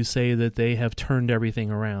unwilling to say that they have turned everything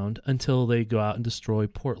around until they go out and destroy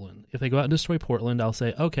Portland. If they go out and destroy Portland, I'll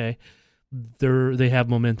say, okay, they have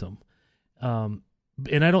momentum. And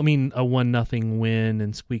I don't mean a 1-0 win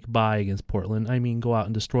and squeak by against Portland. I mean go out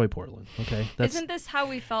and destroy Portland. Okay, Isn't this how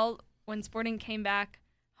we felt when Sporting came back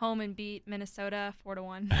home and beat Minnesota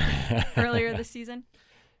 4-1 earlier this season?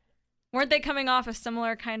 Weren't they coming off a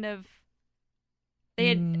similar kind of? They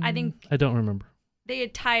had, I think, I don't remember. they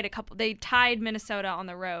had tied They tied Minnesota on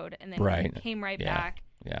the road and then came back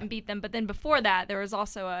and beat them. But then before that, there was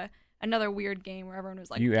also another weird game where everyone was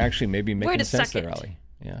like, You actually may be "Wait making a sense there, second." Ollie.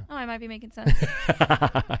 Yeah. Oh, I might be making sense.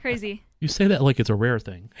 Crazy. You say that like it's a rare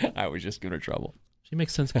thing. I was just giving her trouble. She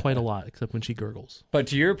makes sense quite a lot, except when she gurgles. But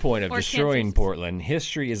to your point of Or destroying cancers. Portland,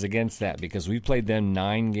 history is against that because we've played them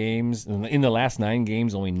 9 games. In the last 9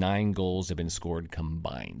 games, only 9 goals have been scored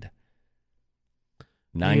combined.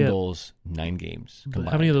 9 goals, 9 games But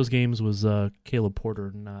combined. how many of those games was Caleb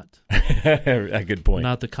Porter not A good point.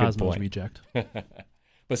 not the Good Cosmos point. reject?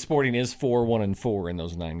 But Sporting is 4-1-4 in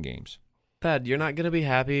those 9 games. Thad, you're not going to be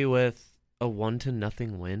happy with a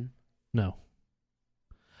 1-0 win? No.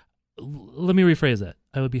 Let me rephrase that.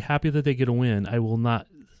 I would be happy that they get a win. I will not.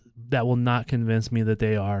 That will not convince me that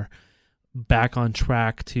they are back on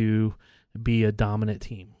track to be a dominant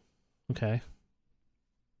team. Okay.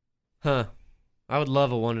 Huh. I would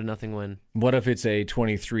love a 1-0 win. What if it's a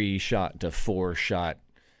 23 shot to 4 shot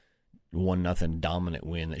 1-0 dominant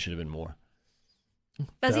win that should have been more?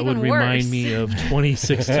 That's that even would worse. remind me of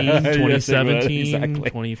 2016, Yes, it would. 2017, Exactly.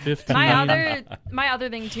 2015. My other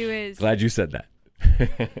thing too is Glad you said that.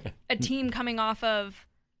 a team coming off of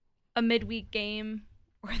a midweek game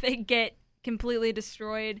where they get completely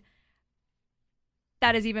destroyed.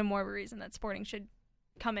 That is even more of a reason that Sporting should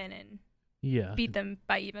come in and beat them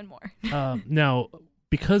by even more. Now,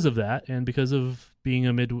 because of that, and because of being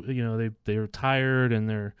they're tired and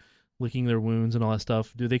they're licking their wounds and all that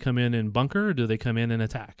stuff, do they come in and bunker or do they come in and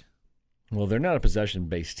attack? Well, they're not a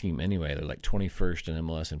possession-based team anyway. They're like 21st in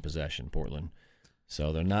MLS in possession, Portland.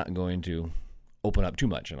 So they're not going to open up too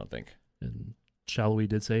much, I don't think. And Shallowy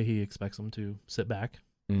did say he expects them to sit back.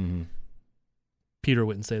 Mm-hmm. Peter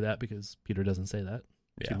wouldn't say that because Peter doesn't say that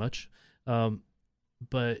too much.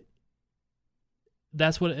 But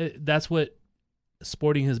that's what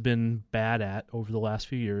Sporting has been bad at over the last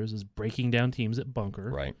few years is breaking down teams at bunker.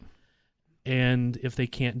 Right. And if they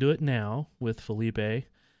can't do it now with Felipe,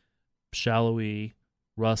 Shallowy,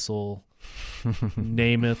 Russell,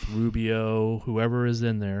 Namath, Rubio, whoever is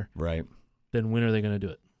in there, Right. then when are they going to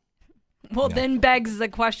do it? Well, then begs the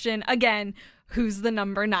question again, who's the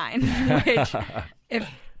number 9? Which,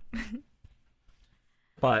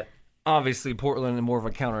 But obviously Portland is more of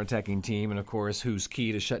a counterattacking team, and of course, who's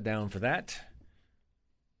key to shut down for that?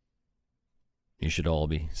 You should all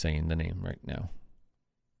be saying the name right now.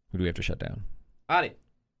 Who do we have to shut down? Adi.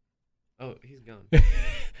 Oh, he's gone.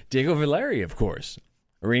 Diego Valeri, of course.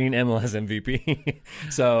 Reigning MLS MVP.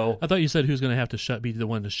 So I thought you said who's going to have to be the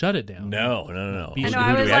one to shut it down. No. I know, Who I do was we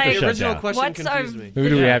have like, to The shut original down? question What's confused me. Who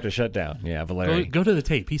do we have to shut down? Yeah, Valeri. Go to the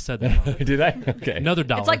tape. He said that. Did I? Okay. Another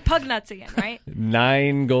dollar. it's like pug nuts again, right?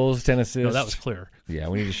 9 goals, 10 assists. No, that was clear. Yeah,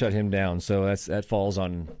 we need to shut him down. So that falls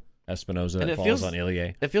on Espinoza. And That it falls feels- on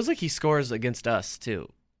Ilie. It feels like he scores against us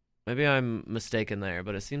too. Maybe I'm mistaken there,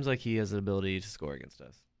 but it seems like he has the ability to score against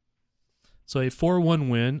us. So a 4-1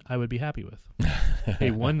 win, I would be happy with.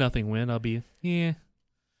 A 1-0 win, I'll be,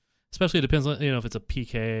 Especially it depends on, if it's a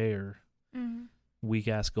PK or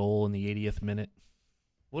weak-ass goal in the 80th minute.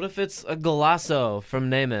 What if it's a Golasso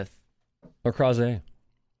from Namath? Or Crozet.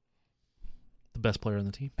 The best player on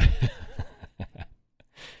the team.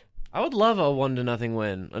 I would love a 1-0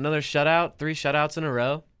 win. Another shutout, 3 shutouts in a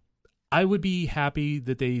row. I would be happy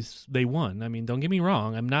that they won. I mean, don't get me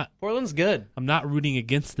wrong. Portland's good. I'm not rooting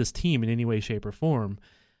against this team in any way, shape, or form.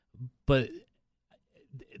 But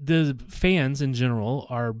the fans in general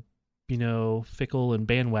are, fickle and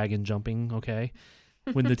bandwagon jumping, okay?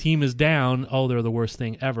 When the team is down, they're the worst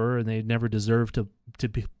thing ever, and they never deserve to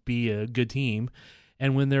be a good team.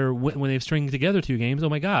 And when they've stringed together 2 games, oh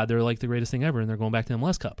my God, they're like the greatest thing ever, and they're going back to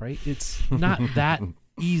MLS Cup, right? It's not that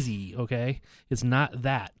easy, okay? It's not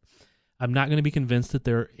that. I'm not going to be convinced that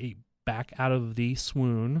they're back out of the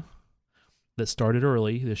swoon that started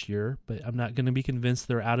early this year, but I'm not going to be convinced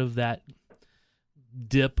they're out of that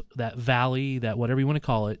dip, that valley, that whatever you want to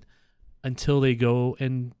call it, until they go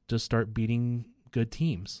and just start beating good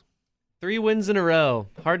teams. 3 wins in a row.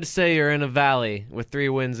 Hard to say you're in a valley with 3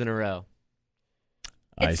 wins in a row.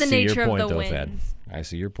 It's I the see nature your point, of the though, wins. Thad. I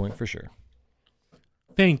see your point for sure.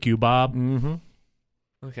 Thank you, Bob. Mm-hmm.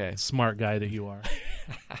 Okay. Smart guy that you are.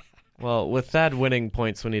 Well, with Thad winning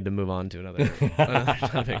points, we need to move on to another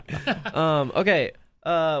topic. Okay.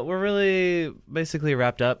 We're really basically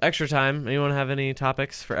wrapped up. Extra time. Anyone have any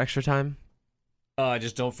topics for extra time?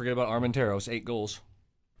 Just don't forget about Armenteros. 8 goals.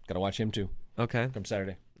 Got to watch him too. Okay. From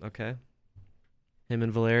Saturday. Okay. Him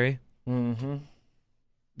and Valeri. Mm-hmm.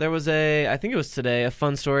 There was I think it was today, a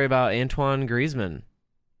fun story about Antoine Griezmann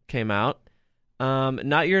came out.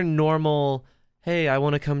 Not your normal, hey, I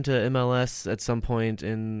want to come to MLS at some point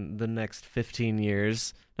in the next 15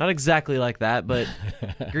 years. Not exactly like that, but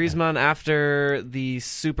Griezmann, after the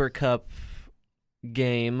Super Cup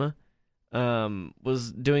game,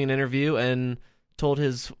 was doing an interview and told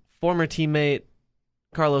his former teammate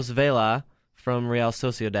Carlos Vela from Real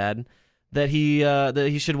Sociedad that he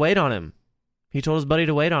should wait on him. He told his buddy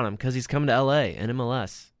to wait on him because he's coming to LA and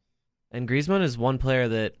MLS. And Griezmann is one player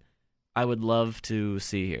that I would love to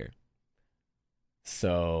see here.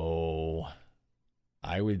 So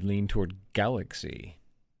I would lean toward Galaxy.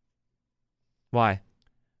 Why?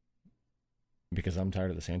 Because I'm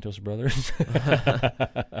tired of the Santos brothers.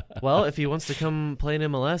 Well, if he wants to come play in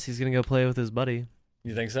MLS, he's going to go play with his buddy.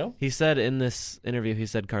 You think so? He said in this interview, he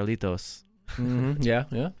said Carlitos. Mm-hmm. Yeah.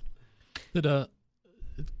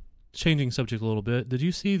 Changing subject a little bit. Did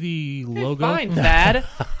you see the logo? Fine, Thad.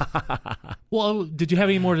 Well, did you have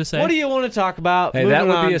any more to say? What do you want to talk about? Hey, that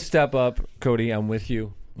Moving would be on. a step up, Cody. I'm with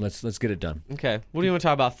you. Let's get it done. Okay. What do you want to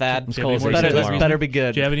talk about, Thad? Do you have any more to say This about Griezmann? better be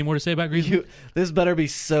good. Do you have any more to say about Griezmann? This better be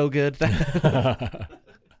so good. What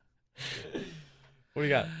do you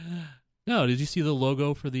got? No, did you see the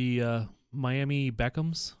logo for the Miami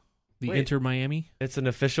Beckhams? The Wait. Inter Miami? It's an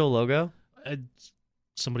official logo?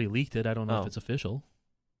 Somebody leaked it. I don't know Oh. if it's official.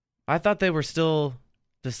 I thought they were still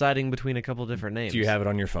deciding between a couple different names. Do you have it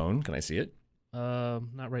on your phone? Can I see it?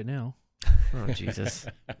 Not right now. Oh, Jesus.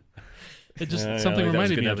 It just I something know, that was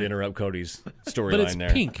reminded good me enough of to it. interrupt Cody's But storyline it's there.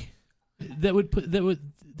 pink.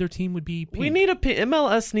 Their team would be pink. We need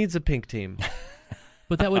MLS needs a pink team.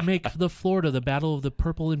 But that would make the Florida the battle of the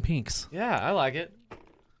purple and pinks. Yeah, I like it.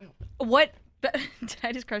 What? Did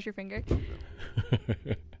I just crush your finger?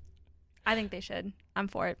 I think they should. I'm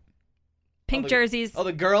for it. Pink jerseys. Oh,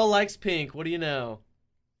 the girl likes pink. What do you know?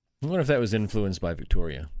 I wonder if that was influenced by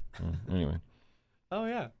Victoria. Anyway. Oh,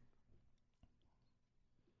 yeah.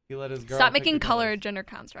 He let his girl Stop pick making the color a colors. gender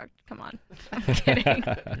construct. Come on. I'm kidding.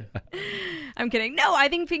 I'm kidding. No, I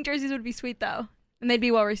think pink jerseys would be sweet, though. And they'd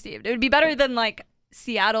be well received. It would be better than, like,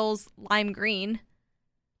 Seattle's lime green.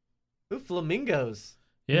 Ooh, flamingos.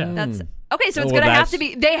 Yeah. That's okay. So it's Well, gonna have that's- to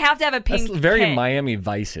be. They have to have a pink. That's very kit. Miami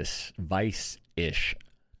Vice-ish.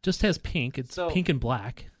 Just has pink. It's So- pink and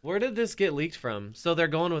black. Where did this get leaked from? So they're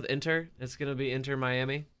going with Inter. It's gonna be Inter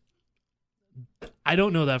Miami. I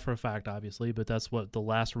don't know that for a fact, obviously, but that's what the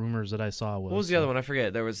last rumors that I saw was. What was the other one? I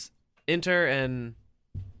forget. There was Inter and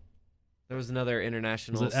there was another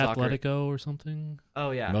international Was it soccer. Atletico or something?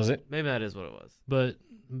 Oh yeah. Was it? Maybe that is what it was. But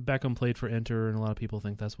Beckham played for Inter, and a lot of people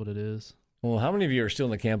think that's what it is. Well, how many of you are still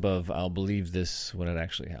in the camp of I'll believe this when it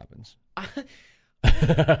actually happens?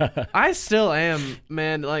 I still am,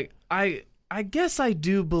 man. Like I guess I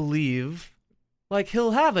do believe, like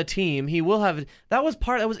he'll have a team. He will have. That was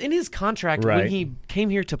in his contract when Right. he came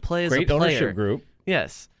here to play as Great a player. ownership group,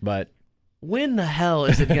 Yes. but When the hell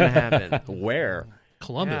is it gonna happen? where?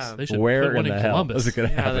 Columbus. Yeah. They should Where put one in in the hell Columbus. is it going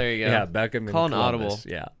to Yeah, happen? there you go. Yeah, Beckham Call in an Columbus.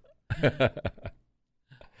 audible. Yeah.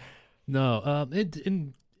 No,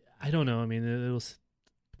 I don't know. I mean, it'll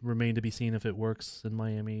remain to be seen if it works in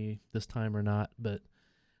Miami this time or not. But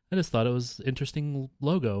I just thought it was interesting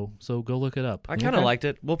logo, so go look it up. I kind of liked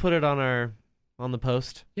it. We'll put it on the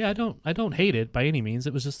post. Yeah, I don't hate it by any means.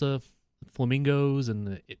 It was just a flamingos and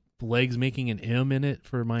the legs making an M in it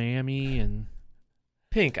for Miami, and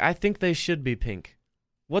Pink. I think they should be pink.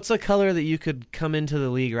 What's a color that you could come into the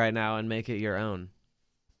league right now and make it your own?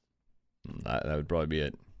 That would probably be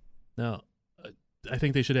it. no, I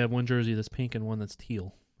think they should have one jersey that's pink and one that's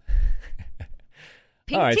teal.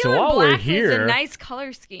 Pink, All right, teal, so and while we're black is here- a nice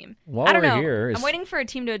color scheme. While I don't we're know. here is- I'm waiting for a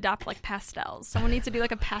team to adopt like pastels. Someone needs to do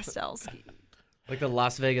like a pastel scheme. Like the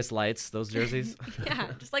Las Vegas Lights, those jerseys. Yeah,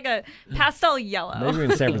 just like a pastel yellow. Maybe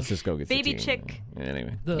when San Francisco gets Baby a team. chick.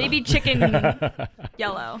 Anyway. Baby chicken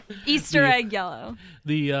yellow. Easter egg yellow.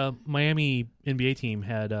 The Miami NBA team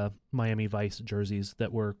had Miami Vice jerseys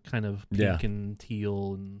that were kind of pink and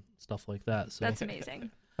teal and stuff like that. So That's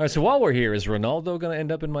amazing. All right, so while we're here, is Ronaldo going to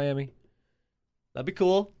end up in Miami? That'd be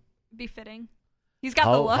cool. Be fitting. He's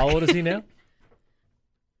got the look. How old is he now?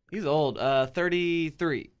 He's old.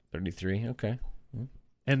 33. 33, okay.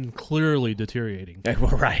 and clearly deteriorating.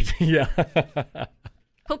 Well, right, yeah.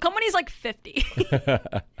 He'll come when he's like 50.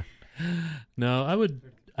 No,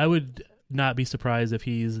 I would not be surprised if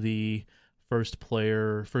he's the first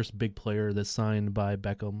big player that's signed by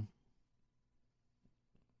Beckham.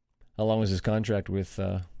 How long was his contract with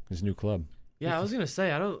his new club? Yeah, I was gonna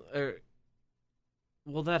say I don't.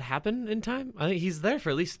 Will that happen in time? I think he's there for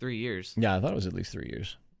at least 3 years. Yeah, I thought it was at least 3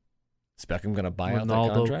 years. Is Beckham going to buy out that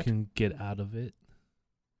Ronaldo contract? can get out of it.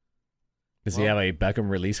 Does he have a Beckham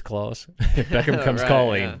release clause? If Beckham comes Right,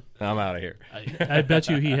 calling, yeah. I'm out of here. I bet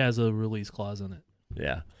you he has a release clause in it.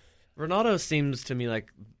 Yeah. Ronaldo seems to me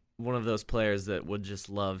like one of those players that would just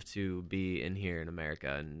love to be in here in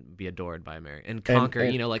America and be adored by America and conquer,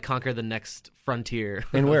 and- conquer the next frontier.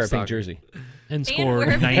 And of wear a pink soccer. jersey. And wear score a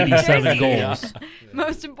pink 97 jersey. goals.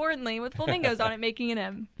 Most importantly, with flamingos on it, making an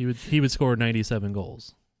M. He would score 97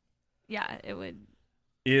 goals. Yeah, it would.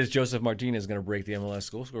 Is Joseph Martinez going to break the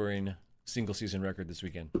MLS goal scoring single season record this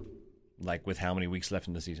weekend? Like with how many weeks left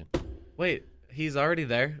in the season? Wait, he's already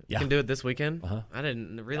there? Yeah. Can do it this weekend? Uh-huh. I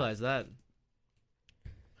didn't realize that.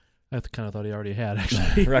 I kind of thought he already had,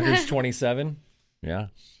 actually. Record's 27. Yeah.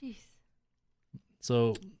 Jeez.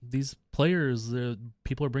 So these players that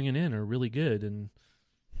people are bringing in are really good, and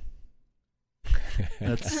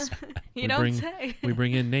that's You don't say. we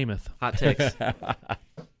bring in Namath. Hot takes.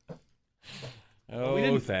 Oh, we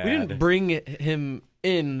didn't bring him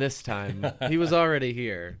in this time. He was already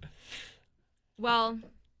here. Well,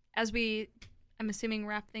 as I'm assuming,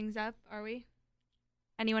 wrap things up, are we?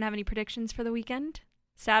 Anyone have any predictions for the weekend?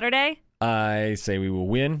 Saturday? I say we will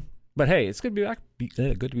win. But hey, it's good to be back.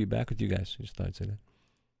 Good to be back with you guys. I just thought I'd say that.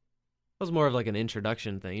 That was more of like an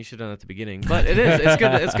introduction thing. You should have done it at the beginning. But it is. It's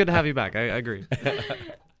good. It's good to have you back. I agree. All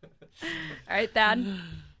right, Thad.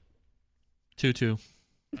 2-2.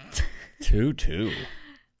 2-2.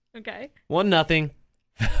 Okay. 1-0.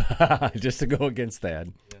 Just to go against that.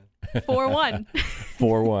 4-1.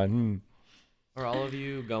 4-1. Are all of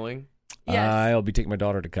you going? Yes. I'll be taking my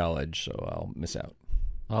daughter to college, so I'll miss out.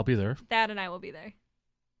 I'll be there. Thad and I will be there.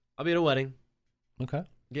 I'll be at a wedding. Okay.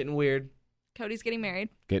 Getting weird. Cody's getting married.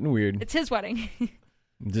 Getting weird. It's his wedding.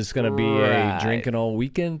 Is this going to be Right. a drinking all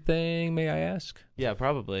weekend thing, may I ask? Yeah,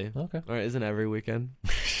 probably. Okay. Or isn't every weekend?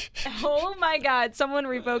 Oh my God! Someone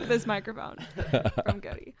revoke this microphone from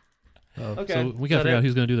Cody. Okay. So we got to Is that figure out it?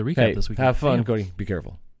 who's going to do the recap Hey, this weekend. have fun, Damn. Cody. Be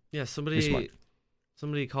careful. Yeah, You're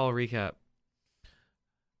somebody call recap.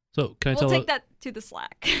 So can I We'll tell? take that to the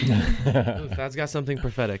Slack. Ooh, Thad's got something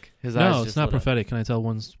prophetic. His eyes No, just it's not lit up. prophetic. Can I tell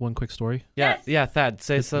one quick story? Yeah, Yes. yeah, Thad,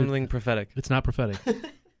 say It's- something prophetic. It's not prophetic.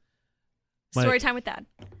 My- Story time with Dad.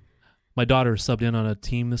 My daughter subbed in on a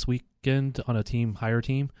team this weekend, on a higher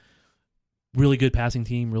team. Really good passing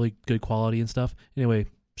team, really good quality and stuff. Anyway,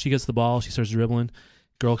 she gets the ball. She starts dribbling.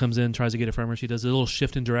 Girl comes in, tries to get it from her. She does a little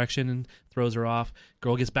shift in direction and throws her off.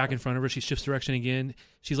 Girl gets back in front of her. She shifts direction again.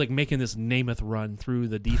 She's like making this Namath run through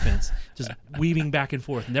the defense, just weaving back and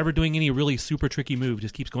forth, never doing any really super tricky move.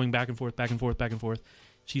 Just keeps going back and forth, back and forth, back and forth.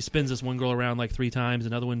 She spins this one girl around like 3 times,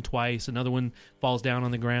 another one twice, another one falls down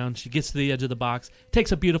on the ground. She gets to the edge of the box,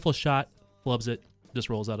 takes a beautiful shot, flubs it,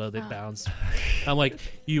 just rolls out of it, bounds. I'm like,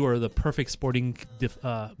 you are the perfect sporting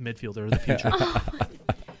midfielder of the future.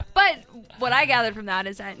 But what I gathered from that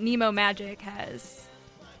is that Nemo Magic has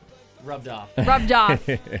rubbed off.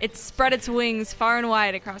 It's spread its wings far and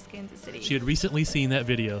wide across Kansas City. She had recently seen that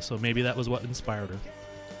video, so maybe that was what inspired her.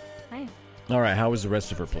 Nice. All right, how was the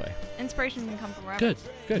rest of her play? Inspiration can come from wherever.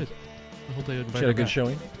 Good. I hope they invite She had her a good back.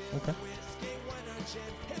 showing? Okay.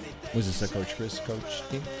 Was this a Coach Chris coach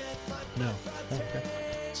team? No. Oh, okay.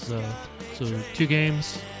 So 2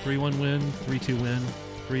 games, 3-1 win, 3-2 win,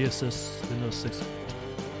 3 assists in those 6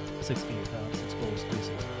 goals, 3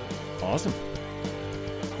 assists. Awesome.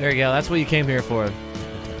 There you go. That's what you came here for.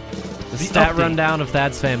 The stat update. rundown of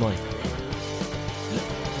Thad's family.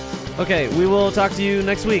 Okay, we will talk to you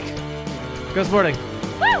next week. Go Sporting.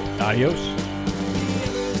 Woo! Adios.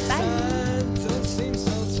 Don't seem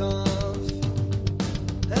so tough.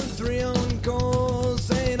 And 3 own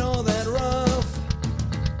goals ain't all that rough.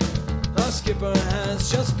 Our skipper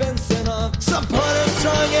has just been sent off. Some punter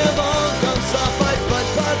strong and ball comes off my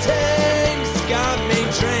football team's got me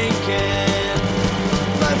drinking.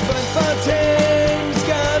 My football team's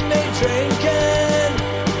got me drinking.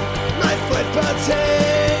 My football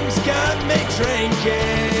team's got me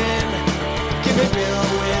drinking. Give me beer or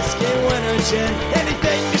whiskey, wine or gin.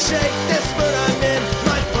 Anything to shake this mood I'm in.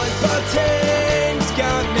 My football team's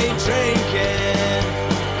got me drinking.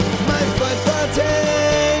 My football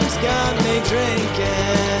team's got me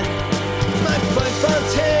drinking. My football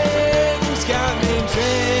team's got me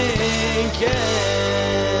drinking.